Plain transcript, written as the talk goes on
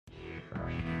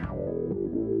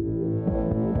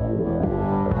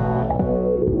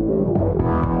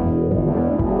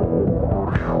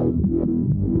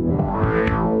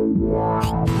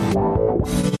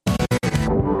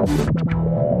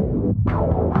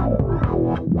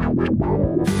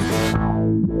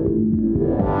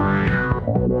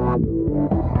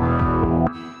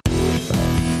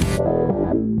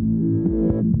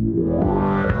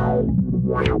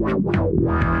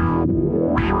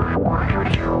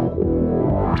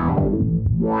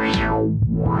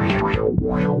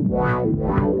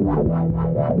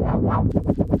Oh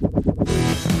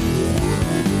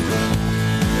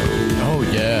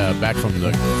yeah, back from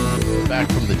the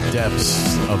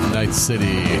depths of Night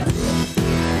City.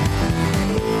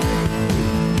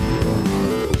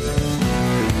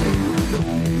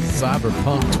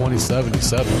 Cyberpunk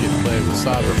 2077 getting played with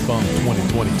Cyberpunk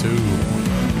 2022.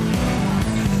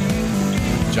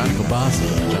 Johnny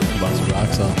Kielbasa. Johnny Kielbasa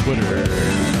rocks on Twitter.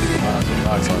 Johnny Kielbasa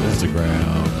rocks on Instagram.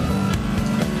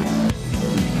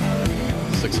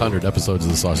 600 episodes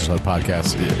of the Sausage Hut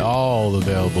Podcast, all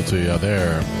available to you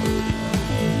there.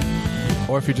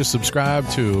 Or if you just subscribe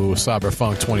to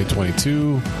Cyberpunk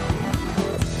 2022,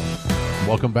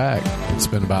 welcome back. It's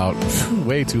been about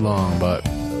way too long, but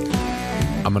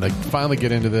I'm going to finally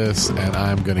get into this, and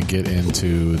I'm going to get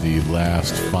into the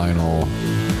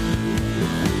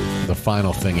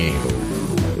final thingy,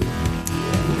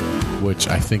 which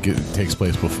I think it takes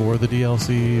place before the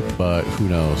DLC, but who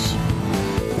knows.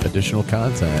 Additional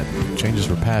content. Changes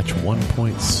for patch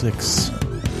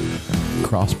 1.6.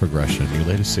 Cross progression. Your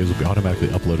latest saves will be automatically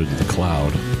uploaded to the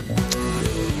cloud,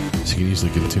 so you can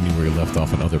easily continue where you left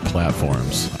off on other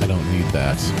platforms. I don't need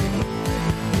that.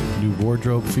 New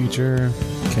wardrobe feature.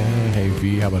 Okay. Hey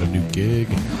V, how about a new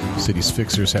gig? City's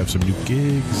fixers have some new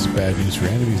gigs. Bad news for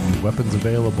enemies. New weapons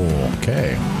available.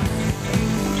 Okay.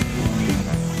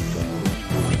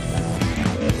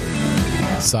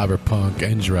 Cyberpunk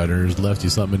Edge Runners left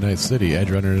you something in Night City. Edge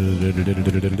Runners.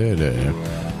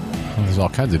 There's all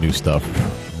kinds of new stuff.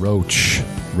 Roach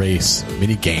race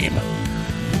mini game.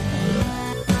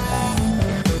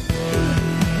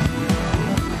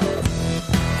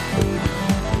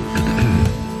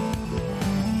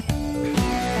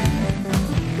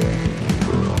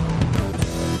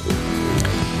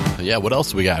 Yeah, what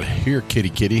else we got here,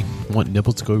 kitty? Want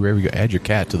nipples to go wherever you go? Add your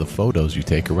cat to the photos you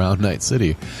take around Night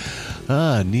City.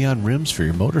 Neon rims for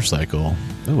your motorcycle.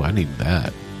 Oh, I need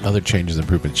that. Other changes and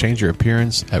improvements. Change your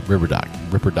appearance at Ripper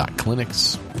Doc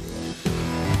Clinics.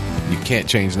 You can't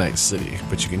change Night City,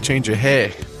 but you can change your hair.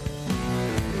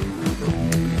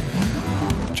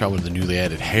 Try one of the newly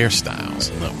added hairstyles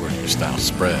and let your style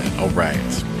spread. All right.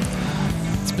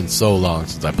 It's been so long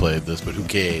since I played this, but who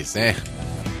cares, eh?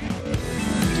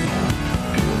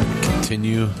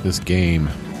 Continue this game.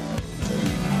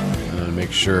 I'm going to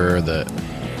make sure that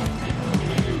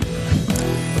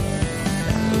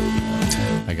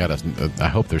I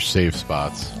hope there's save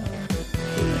spots.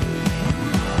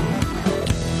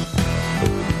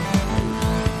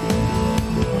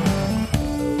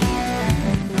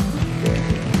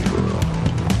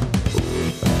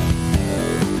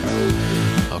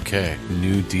 Okay,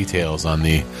 new details on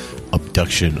the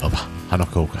abduction of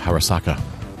Hanako Harasaka.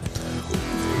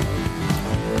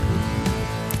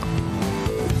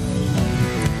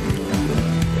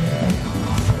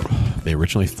 They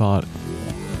originally thought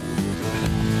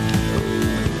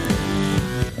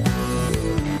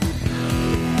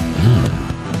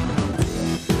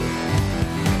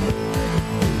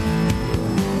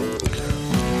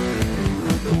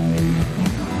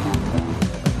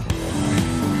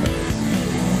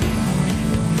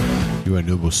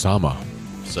Nobu-sama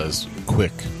says,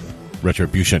 quick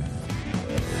retribution.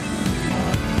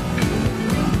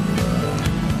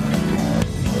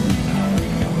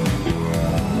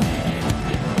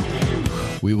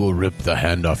 We will rip the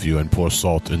hand off you and pour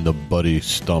salt in the buddy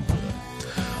stump.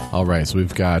 All right, so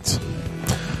we've got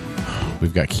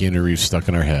Keanu Reeves stuck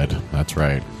in our head. That's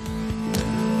right.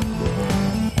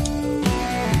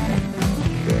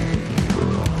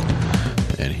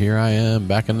 And here I am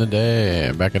back in the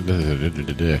day.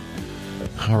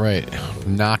 All right,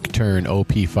 Nocturne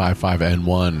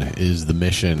OP55N1 is the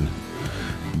mission.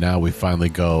 Now we finally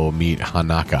go meet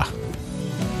Hanaka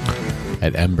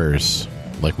at Embers,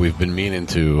 like we've been meaning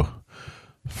to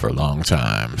for a long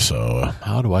time. So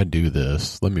how do I do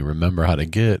this? Let me remember how to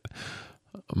get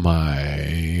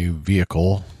my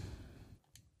vehicle,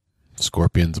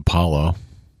 Scorpion's Apollo.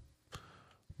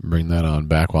 Bring that on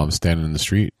back while I'm standing in the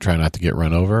street. Try not to get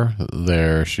run over.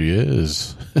 There she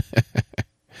is.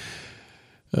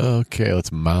 Okay,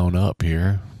 let's mount up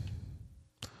here.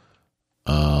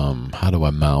 How do I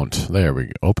mount? There we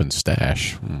go. Open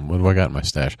stash. What do I got in my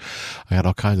stash? I got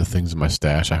all kinds of things in my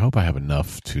stash. I hope I have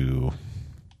enough to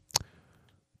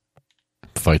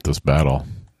fight this battle.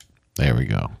 There we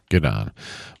go. Get on.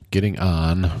 Getting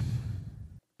on.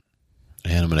 And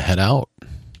I'm going to head out.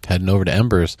 Heading over to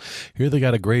Embers. Here they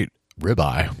got a great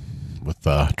ribeye with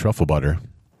truffle butter.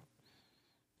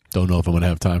 Don't know if I'm going to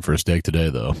have time for a steak today,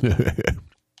 though.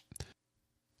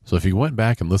 So if you went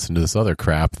back and listened to this other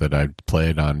crap that I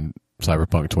played on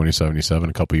Cyberpunk 2077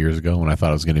 a couple years ago when I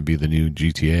thought it was going to be the new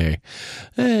GTA.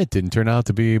 It didn't turn out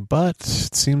to be, but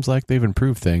it seems like they've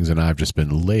improved things, and I've just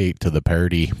been late to the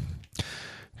party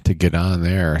to get on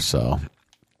there. So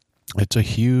it's a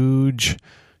huge,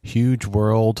 huge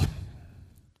world.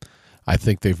 I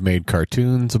think they've made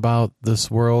cartoons about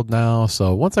this world now.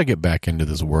 So once I get back into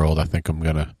this world, I think I'm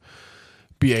going to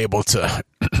be able to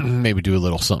maybe do a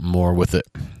little something more with it.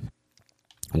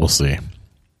 We'll see.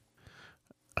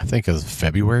 I think it was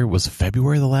February. Was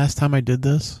February the last time I did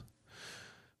this?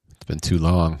 It's been too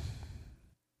long.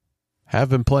 Have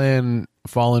been playing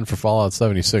Fallen for Fallout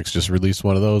 76. Just released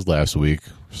one of those last week.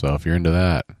 So if you're into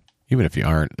that, even if you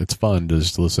aren't, it's fun to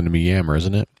just listen to me yammer,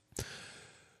 isn't it?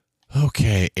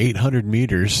 Okay, 800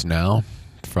 meters now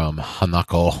from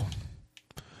Hanako.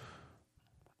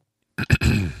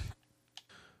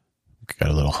 Got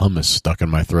a little hummus stuck in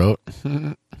my throat.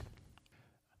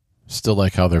 Still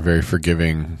like how they're very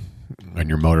forgiving when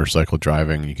you're motorcycle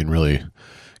driving. You can really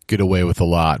get away with a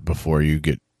lot before you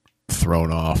get thrown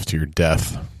off to your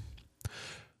death.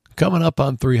 Coming up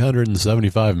on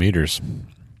 375 meters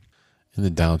in the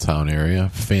downtown area.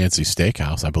 Fancy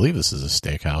steakhouse. I believe this is a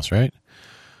steakhouse, right?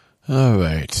 All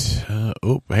right.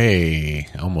 Hey,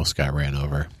 almost got ran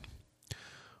over.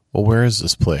 Well, where is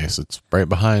this place? It's right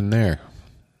behind there.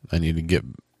 I need to get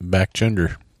back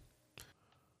gender.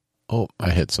 Oh,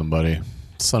 I hit somebody.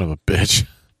 Son of a bitch.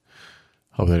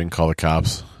 Hope they didn't call the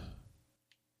cops.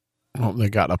 Oh, they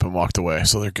got up and walked away,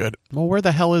 so they're good. Well, where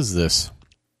the hell is this?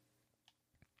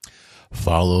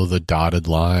 Follow the dotted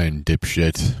line,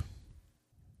 dipshit.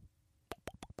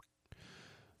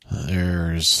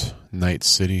 There's Night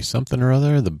City something or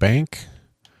other, the bank.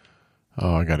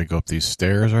 Oh, I got to go up these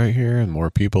stairs right here, and more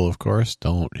people, of course.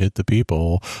 Don't hit the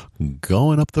people.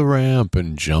 Going up the ramp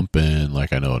and jumping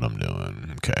like I know what I'm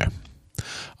doing. Okay.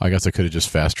 I guess I could have just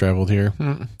fast traveled here.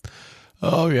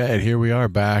 Oh, yeah, here we are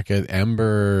back at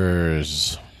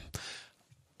Embers.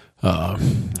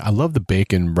 I love the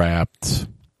bacon-wrapped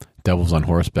Devils on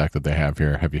Horseback that they have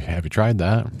here. Have you tried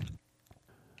that?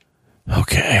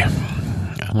 Okay.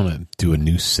 I want to do a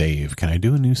new save. Can I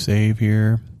do a new save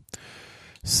here?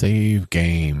 Save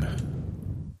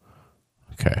game.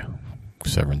 Okay.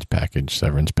 Severance package.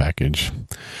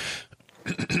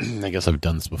 I guess I've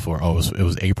done this before. Oh, it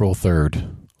was April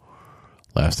 3rd.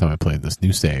 Last time I played this.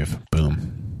 New save.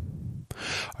 Boom.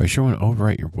 Are you sure you want to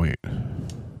overwrite your weight?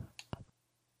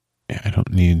 Yeah, I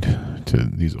don't need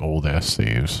these old ass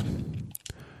saves.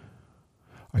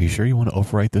 Are you sure you want to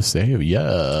overwrite this save?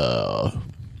 Yeah.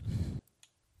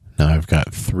 Now I've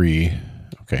got 3.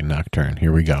 Okay, Nocturne.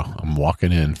 Here we go. I'm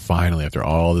walking in finally after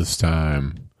all this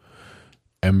time.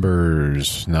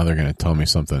 Embers. Now they're going to tell me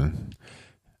something.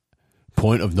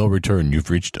 Point of no return. You've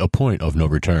reached a point of no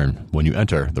return. When you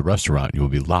enter the restaurant, you will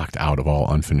be locked out of all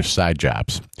unfinished side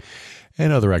jobs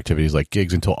and other activities like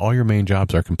gigs until all your main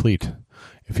jobs are complete.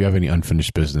 If you have any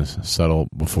unfinished business, settle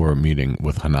before a meeting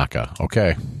with Hanaka.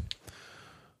 Okay.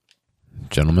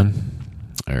 Gentlemen,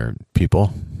 or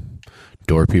people,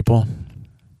 door people,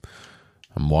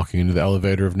 I'm walking into the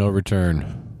elevator of no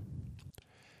return.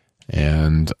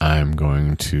 And I'm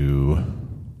going to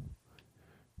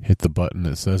hit the button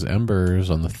that says Embers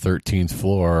on the 13th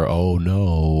floor. Oh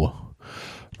no.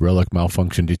 Relic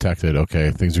malfunction detected.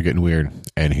 Okay, things are getting weird.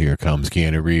 And here comes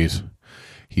Keanu Reeves.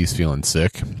 He's feeling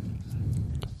sick.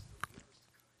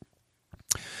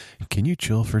 Can you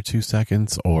chill for 2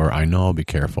 seconds? Or I know I'll be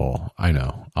careful. I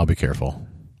know. I'll be careful.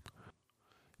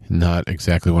 Not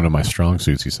exactly one of my strong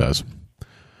suits, he says.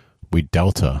 We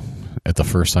Delta at the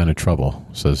first sign of trouble,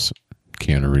 says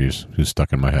Keanu Reeves, who's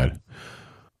stuck in my head.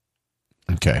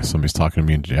 Okay, somebody's talking to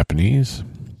me in Japanese.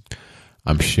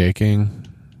 I'm shaking.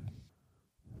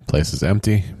 Place is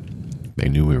empty. They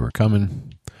knew we were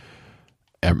coming.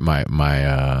 My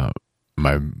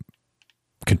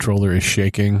controller is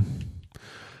shaking.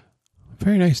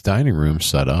 Very nice dining room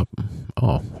set up.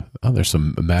 Oh, there's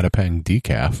some Mattapang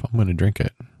decaf. I'm going to drink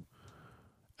it.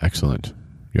 Excellent.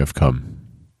 You have come.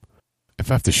 If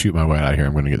I have to shoot my way out of here,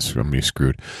 I'm going to be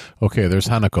screwed. Okay, there's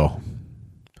Hanako.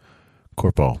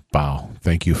 Corpo, bow.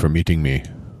 Thank you for meeting me.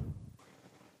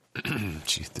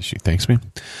 she thanks me.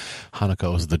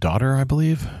 Hanako is the daughter, I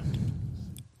believe.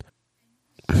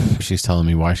 She's telling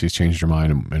me why she's changed her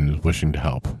mind and is wishing to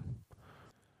help.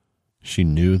 She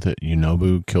knew that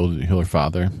Yonobu killed her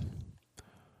father.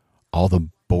 All the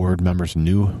board members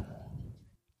knew.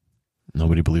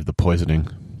 Nobody believed the poisoning.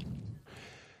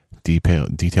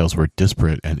 Details were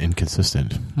disparate and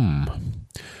inconsistent.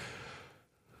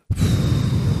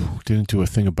 Didn't do a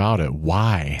thing about it.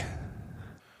 Why?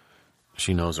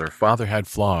 She knows her father had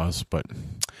flaws, but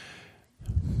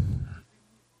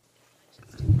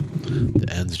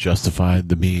The ends justified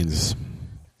the means.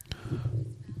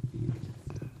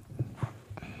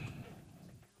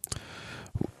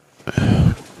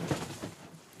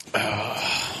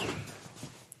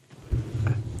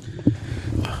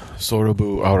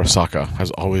 Sorobu Arasaka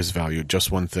has always valued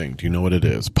just one thing. Do you know what it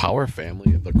is? Power,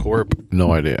 family, the corp?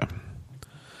 No idea.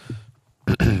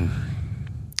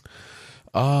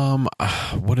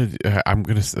 I'm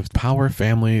gonna say power,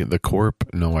 family, the corp?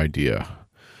 No idea.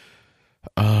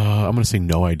 I'm gonna say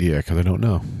no idea because I don't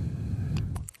know.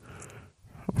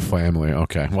 Family,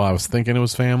 okay. Well, I was thinking it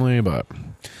was family, but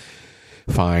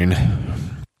fine.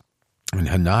 And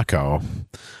Hanako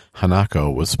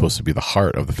was supposed to be the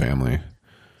heart of the family,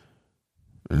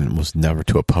 and was never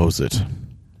to oppose it.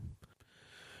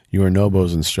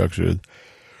 Yorinobu's instructed.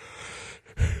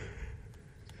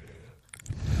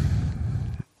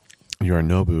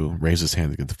 Yorinobu raised his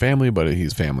hand against the family, but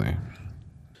he's family.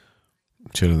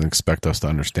 She doesn't expect us to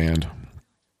understand.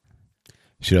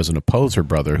 She doesn't oppose her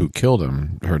brother who killed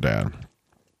her dad.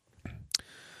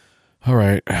 All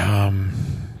right.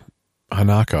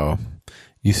 Hanako,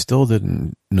 you still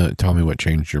didn't tell me what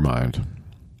changed your mind.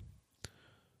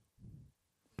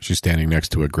 She's standing next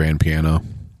to a grand piano.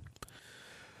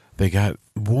 They got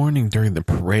warning during the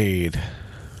parade.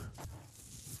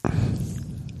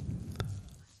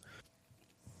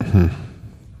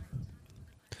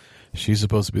 She's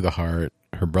supposed to be the heart.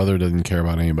 Her brother doesn't care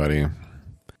about anybody.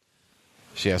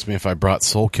 She asked me if I brought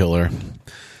Soul Killer,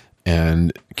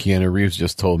 and Keanu Reeves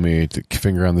just told me to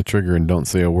finger on the trigger and don't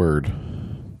say a word.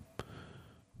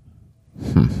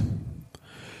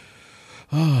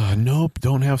 Nope,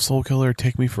 don't have Soul Killer.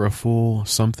 Take me for a fool.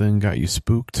 Something got you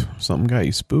spooked. Something got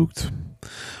you spooked?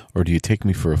 Or do you take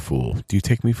me for a fool? Do you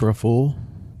take me for a fool?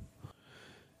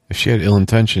 If she had ill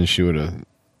intentions, she would have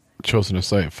chosen a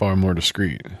site far more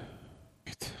discreet.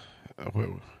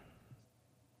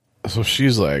 So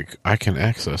she's like, I can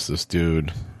access this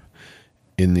dude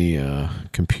in the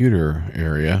computer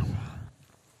area,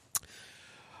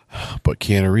 but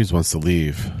Keanu Reeves wants to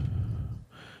leave.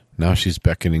 Now she's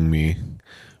beckoning me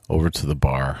over to the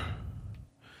bar,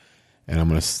 and I'm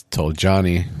going to tell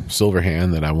Johnny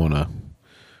Silverhand that I want to.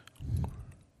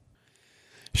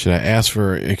 Should I ask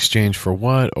for exchange for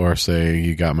what, or say,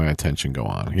 you got my attention, go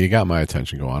on? You got my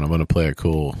attention, go on. I'm going to play it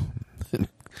cool.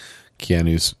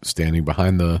 Keanu's standing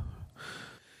behind the...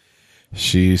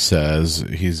 She says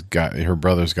her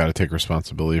brother's got to take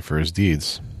responsibility for his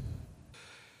deeds.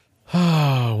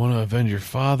 Want to avenge your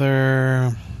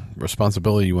father.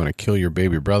 Responsibility, you want to kill your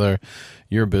baby brother.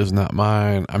 Your biz, not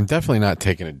mine. I'm definitely not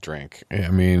taking a drink. I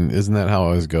mean, isn't that how it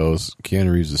always goes?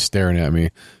 Keanu Reeves is staring at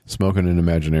me, smoking an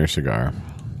imaginary cigar.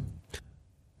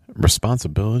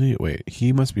 Responsibility? Wait,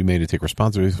 he must be made to take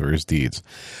responsibility for his deeds.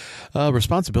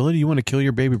 Responsibility? You want to kill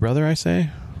your baby brother, I say?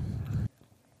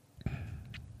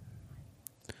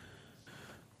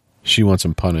 She wants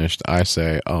him punished. I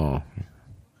say, oh,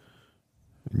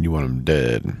 you want him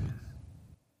dead.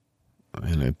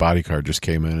 And a bodyguard just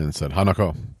came in and said,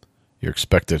 Hanako, you're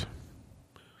expected.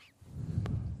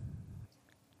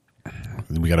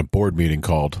 We got a board meeting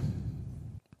called.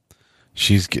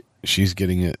 She's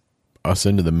getting us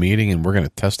into the meeting, and we're going to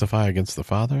testify against the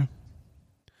father?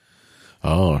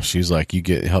 Oh, she's like,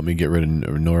 help me get rid of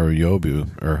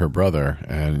Noriyobu, or her brother,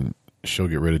 and she'll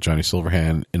get rid of Johnny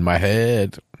Silverhand. In my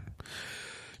head,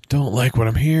 don't like what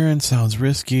I'm hearing, sounds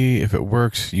risky. If it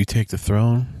works, you take the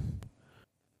throne.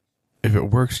 If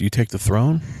it works, you take the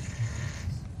throne?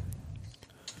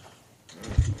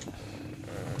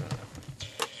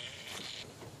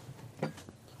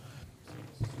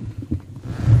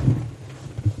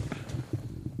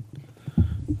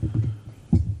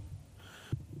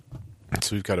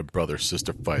 So we've got a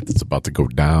brother-sister fight that's about to go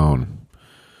down.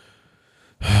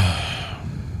 So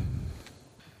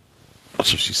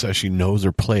she says she knows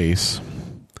her place.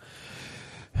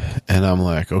 And I'm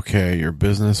like, okay, your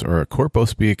business or a corpo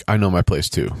speak, I know my place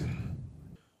too.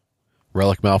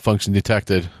 Relic malfunction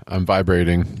detected. I'm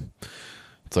vibrating.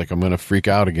 It's like I'm going to freak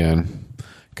out again.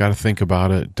 Got to think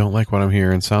about it. Don't like what I'm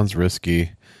hearing. Sounds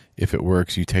risky. If it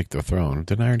works, you take the throne.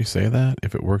 Didn't I already say that?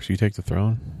 If it works, you take the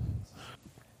throne?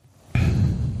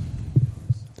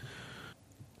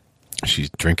 She's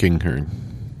drinking her.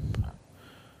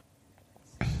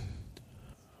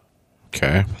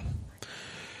 Okay.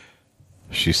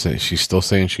 She's still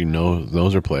saying she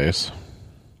knows her place.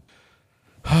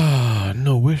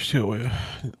 No wish to.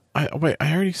 I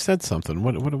already said something.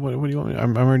 What do you want me?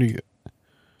 I'm already.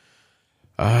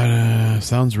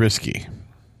 Sounds risky.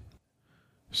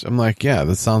 I'm like, yeah,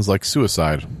 that sounds like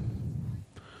suicide.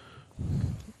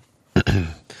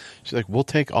 She's like, we'll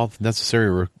take all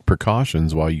necessary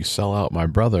precautions while you sell out my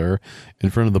brother in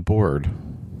front of the board.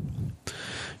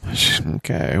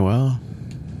 Okay, well,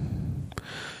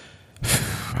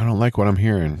 I don't like what I'm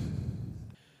hearing.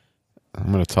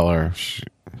 I'm going to tell her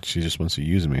she just wants to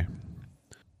use me.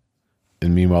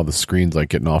 And meanwhile, the screen's like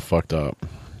getting all fucked up.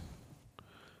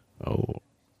 Oh.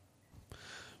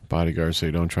 Bodyguards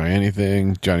say don't try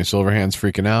anything. Johnny Silverhand's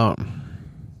freaking out.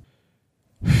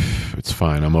 It's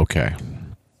fine. I'm okay.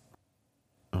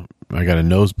 Oh, I got a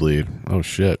nosebleed. Oh,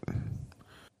 shit.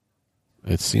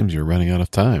 It seems you're running out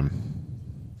of time.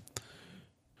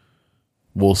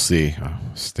 We'll see.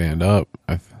 Stand up.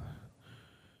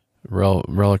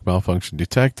 Relic malfunction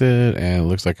detected, and it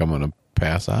looks like I'm going to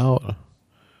pass out.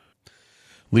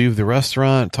 Leave the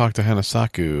restaurant. Talk to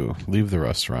Hanasaku. Leave the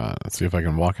restaurant. Let's see if I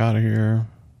can walk out of here.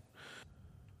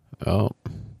 Oh.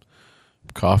 I'm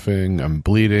coughing. I'm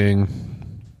bleeding.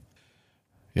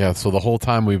 Yeah, so the whole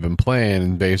time we've been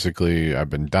playing, basically, I've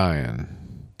been dying.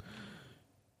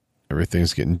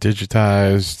 Everything's getting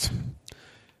digitized.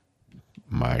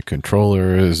 My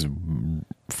controller is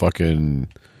fucking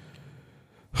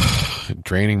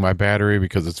draining my battery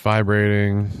because it's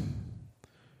vibrating.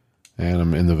 And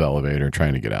I'm in the elevator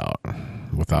trying to get out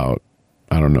without,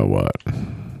 I don't know what.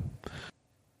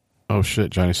 Oh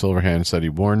shit, Johnny Silverhand said he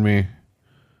warned me.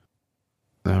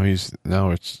 He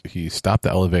stopped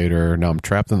the elevator. Now I'm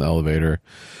trapped in the elevator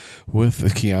with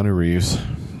Keanu Reeves.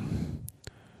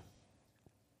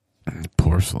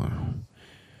 Porcelain.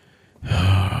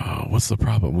 What's the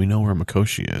problem? We know where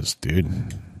Mikoshi is,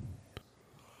 dude.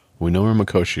 We know where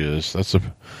Mikoshi is.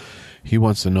 He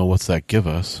wants to know what's that give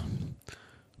us.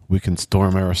 We can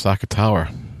storm Arasaka Tower.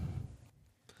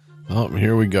 Oh,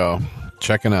 here we go.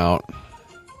 Checking out.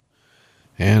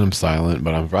 And I'm silent,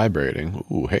 but I'm vibrating.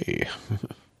 Ooh, hey.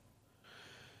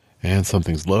 And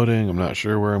something's loading. I'm not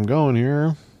sure where I'm going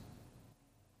here.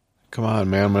 Come on,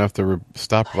 man. I'm going to have to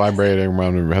stop vibrating. I'm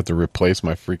going to have to replace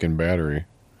my freaking battery.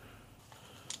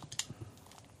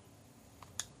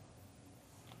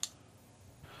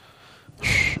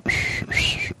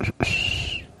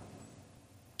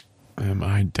 Am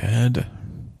I dead?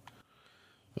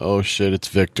 Oh shit, it's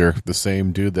Victor. The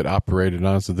same dude that operated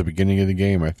on us at the beginning of the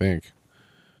game, I think.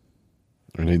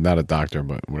 Or he's not a doctor,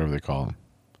 but whatever they call him.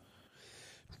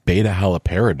 Beta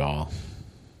haloperidol.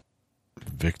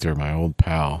 Victor, my old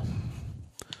pal.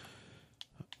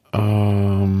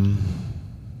 My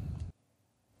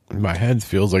head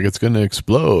feels like it's going to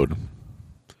explode.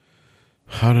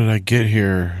 How did I get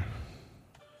here?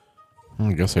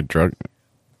 I guess I drug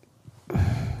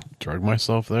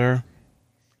myself there.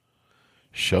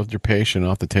 Shoved your patient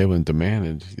off the table and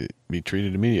demanded to be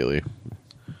treated immediately.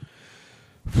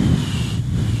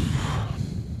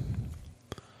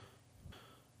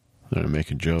 I'm gonna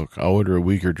make a joke. I'll order a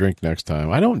weaker drink next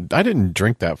time. I didn't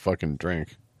drink that fucking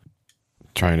drink.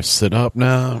 Trying to sit up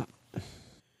now.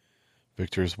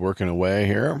 Victor's working away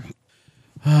here.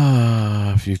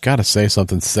 If you've got to say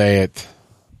something, say it.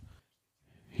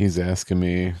 He's asking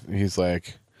me. He's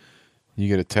like, you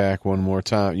get attacked one more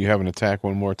time. You have an attack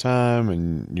one more time,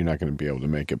 and you're not going to be able to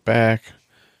make it back.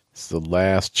 It's the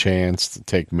last chance to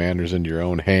take matters into your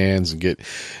own hands and get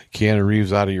Keanu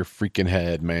Reeves out of your freaking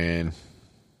head, man.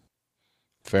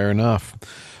 Fair enough.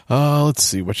 Let's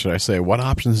see. What should I say? What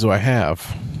options do I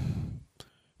have?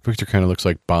 Victor kind of looks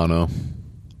like Bono.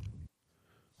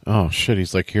 Oh, shit.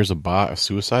 He's like, here's a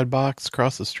suicide box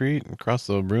across the street, across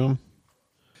the room.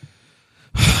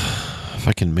 If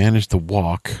I can manage to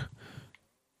walk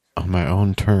on my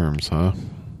own terms, huh?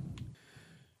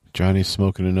 Johnny's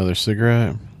smoking another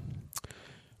cigarette.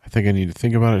 I think I need to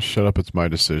think about it. Shut up. It's my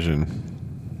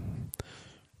decision.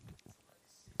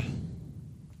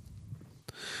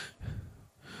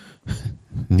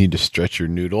 Need to stretch your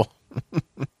noodle.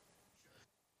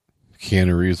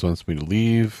 Keanu Reeves wants me to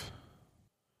leave.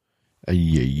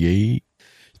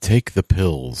 Take the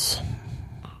pills.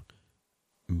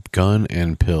 Gun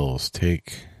and pills.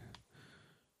 Take.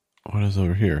 What is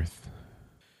over here?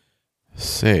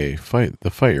 Say,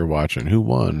 the fight you're watching. Who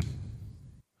won?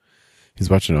 He's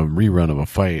watching a rerun of a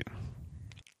fight.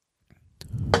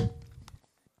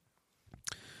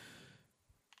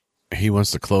 He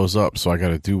wants to close up, so I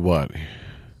gotta do what?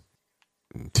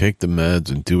 Take the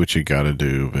meds and do what you gotta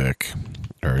do, Vic.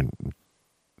 Or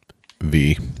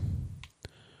V.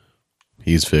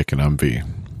 He's Vic and I'm V.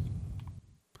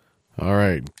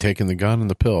 Alright, taking the gun and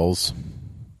the pills.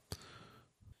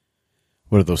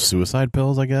 What are those, suicide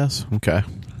pills, I guess? Okay.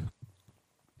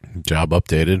 Job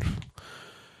updated.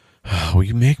 Will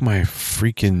you make my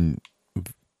freaking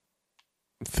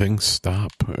thing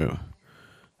stop?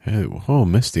 Hey, oh,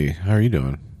 Misty, how are you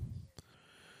doing?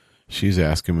 She's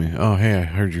asking me, oh, hey, I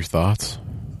heard your thoughts.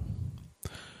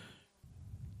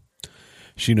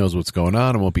 She knows what's going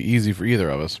on. It won't be easy for either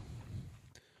of us.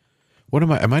 What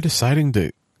am I deciding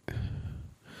to...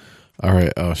 All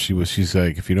right, she's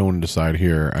like, if you don't want to decide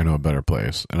here, I know a better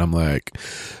place. And I'm like,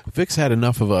 Vic's had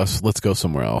enough of us. Let's go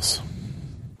somewhere else.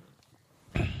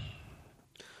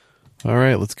 All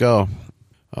right, let's go.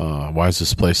 Why is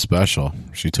this place special?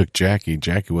 She took Jackie.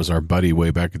 Jackie was our buddy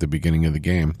way back at the beginning of the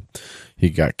game.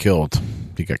 He got killed.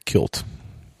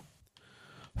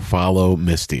 Follow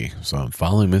Misty. So I'm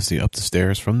following Misty up the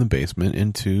stairs from the basement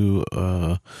into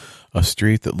a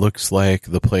street that looks like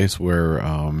the place where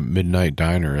Midnight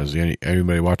Diner is.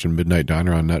 Anybody watching Midnight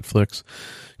Diner on Netflix?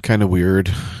 Kind of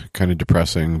weird, kind of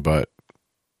depressing, but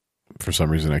for some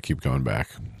reason I keep going back.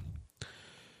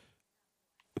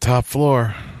 Top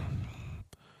floor.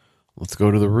 Let's go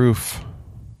to the roof.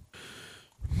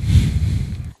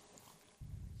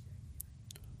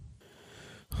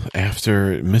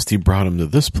 After Misty brought him to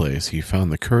this place, he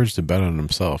found the courage to bet on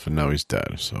himself, and now he's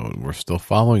dead. So we're still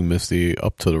following Misty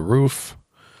up to the roof.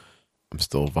 I'm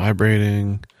still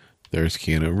vibrating. There's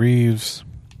Keanu Reeves.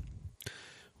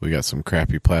 We got some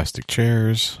crappy plastic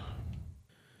chairs.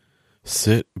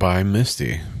 Sit by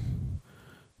Misty.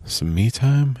 Some me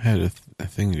time? Had a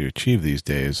thing to achieve these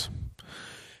days.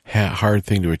 Hard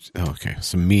thing to... Okay,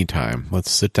 some me time. Let's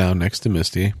sit down next to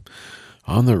Misty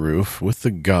on the roof with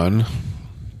the gun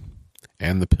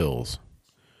and the pills.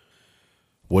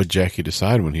 What'd Jackie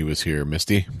decide when he was here,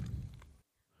 Misty?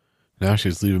 Now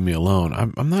she's leaving me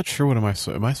alone. I'm not sure. Am I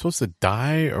supposed to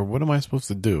die, or what am I supposed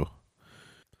to do?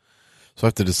 So I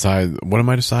have to decide. What am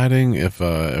I deciding? If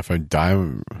I die,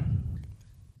 the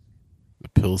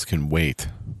pills can wait.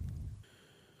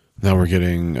 Now we're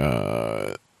getting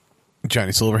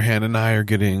Johnny Silverhand and I are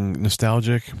getting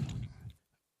nostalgic.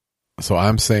 So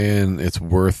I'm saying it's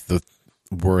worth the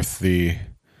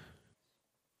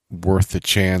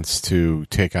chance to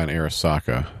take on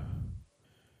Arasaka.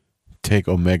 Take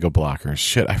Omega Blockers.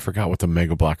 Shit, I forgot what the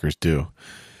Omega Blockers do.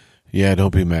 Yeah,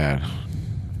 don't be mad.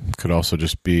 Could also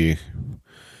just put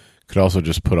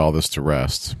all this to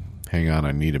rest. Hang on,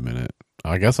 I need a minute.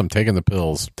 I guess I'm taking the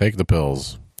pills. Take the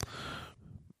pills.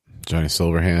 Johnny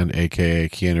Silverhand, a.k.a.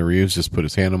 Keanu Reeves, just put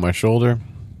his hand on my shoulder.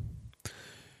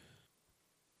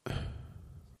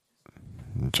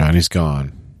 Johnny's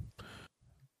gone.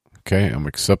 Okay, I'm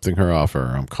accepting her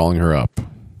offer. I'm calling her up.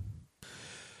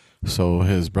 So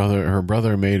her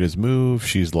brother made his move.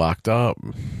 She's locked up.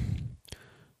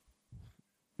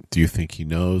 Do you think he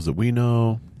knows that we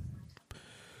know?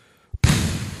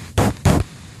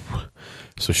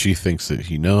 So she thinks that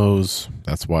he knows.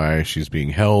 That's why she's being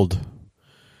held.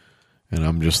 And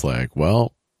I'm just like,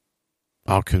 well,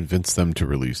 I'll convince them to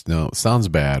release. No, sounds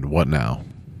bad. What now?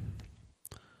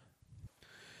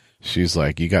 She's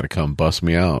like, you got to come bust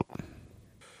me out.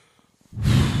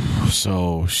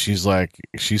 So she's like,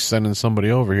 she's sending somebody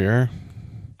over here.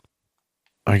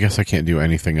 I guess I can't do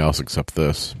anything else except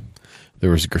this.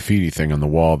 There was a graffiti thing on the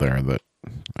wall there that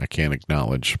I can't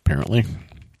acknowledge, apparently.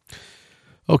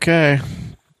 Okay.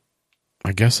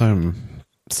 I guess I'm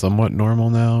somewhat normal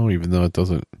now, even though it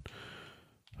doesn't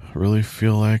really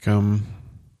feel like I'm...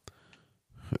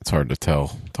 It's hard to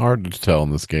tell. It's hard to tell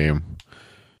in this game.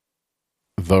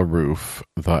 The roof,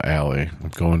 the alley. I'm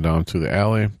going down to the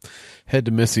alley. Head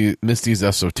to Misty's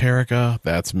Esoterica.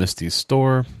 That's Misty's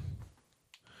store.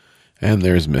 And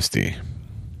there's Misty.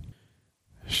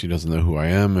 She doesn't know who I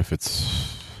am, if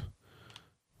it's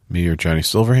me or Johnny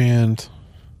Silverhand.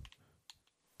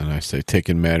 And I say,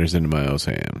 taking matters into my own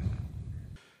hand.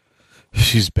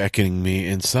 She's beckoning me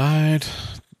inside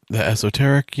the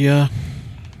Esoterica.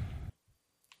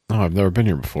 Oh, I've never been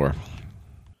here before.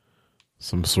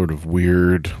 Some sort of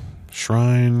weird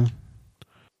shrine.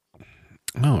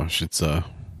 Oh, she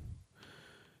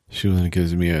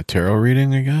gives me a tarot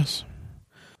reading, I guess.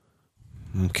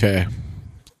 Okay.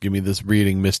 Give me this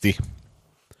reading, Misty.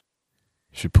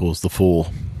 She pulls the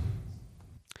Fool.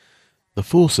 The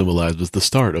Fool symbolizes the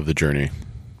start of the journey.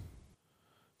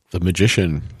 The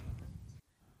Magician.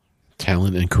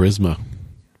 Talent and charisma.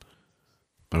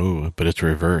 Oh, but it's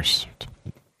reversed.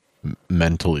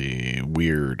 Mentally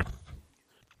weird.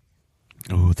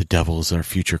 Oh, the Devil is our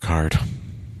future card.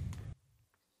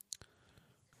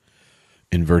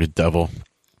 Inverted Devil.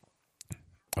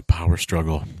 A power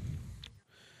struggle.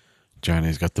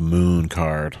 Johnny's got the Moon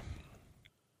card.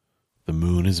 The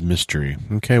Moon is mystery.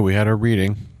 Okay, we had our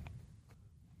reading.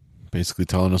 Basically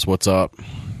telling us what's up.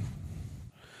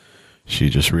 She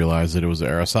just realized that it was the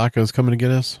Arasakas coming to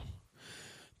get us.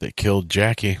 They killed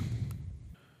Jackie.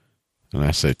 And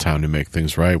I say, time to make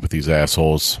things right with these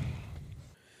assholes.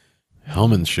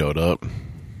 Hellman showed up.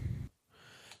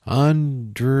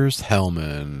 Anders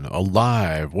Hellman.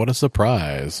 Alive. What a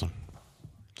surprise.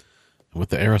 with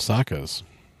the Arasakas.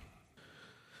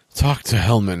 Talk to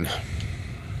Hellman.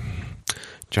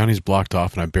 Johnny's blocked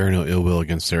off, and I bear no ill will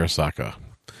against Arasaka.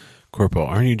 Corpo,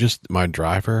 aren't you just my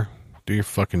driver? Do your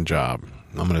fucking job.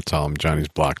 I'm going to tell him Johnny's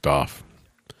blocked off.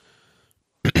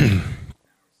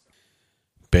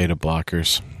 Beta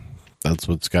blockers. That's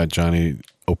what's got Johnny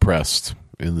oppressed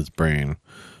in his brain.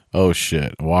 Oh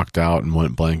shit. Walked out and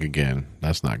went blank again.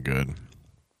 That's not good.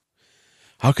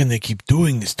 How can they keep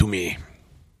doing this to me?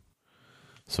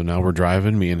 So now we're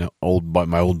driving, me and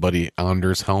my old buddy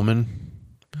Anders Hellman.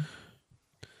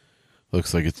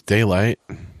 Looks like it's daylight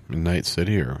in Night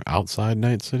City or outside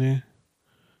Night City.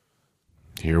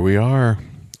 Here we are.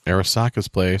 Arasaka's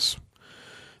place.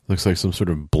 Looks like some sort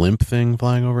of blimp thing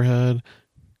flying overhead.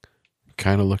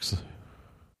 Kind of looks...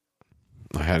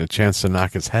 I had a chance to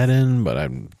knock its head in,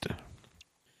 but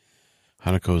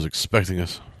Hanako's expecting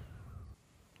us.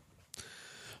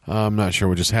 I'm not sure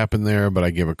what just happened there, but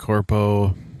I give a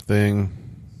corpo thing.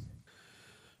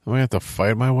 Am I going to have to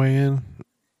fight my way in?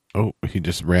 Oh, he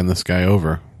just ran this guy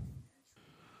over.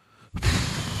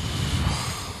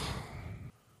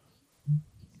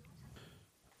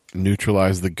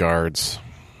 Neutralize the guards.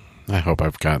 I hope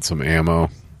I've got some ammo.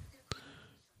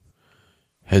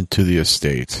 Head to the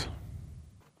estate.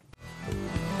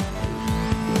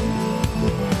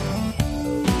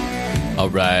 All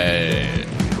right.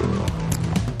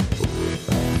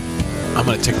 I'm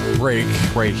going to take a break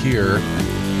right here.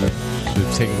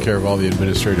 We've taken care of all the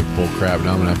administrative bullcrap.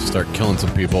 Now I'm going to have to start killing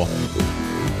some people.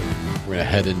 We're going to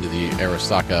head into the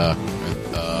Arasaka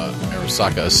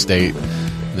estate.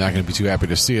 They're not going to be too happy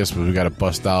to see us, but we got to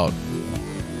bust out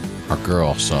our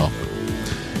girl, so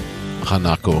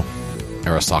Hanako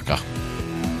Arasaka.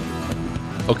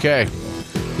 Okay.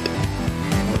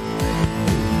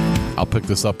 I'll pick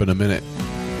this up in a minute.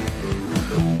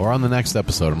 Or on the next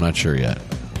episode, I'm not sure yet.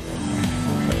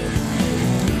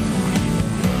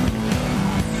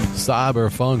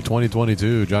 Cyberfunk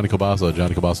 2022, Johnny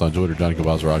Kilbasa on Twitter, Johnny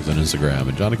Kilbasa Rocks on Instagram,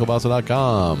 and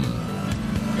JohnnyKilbasa.com.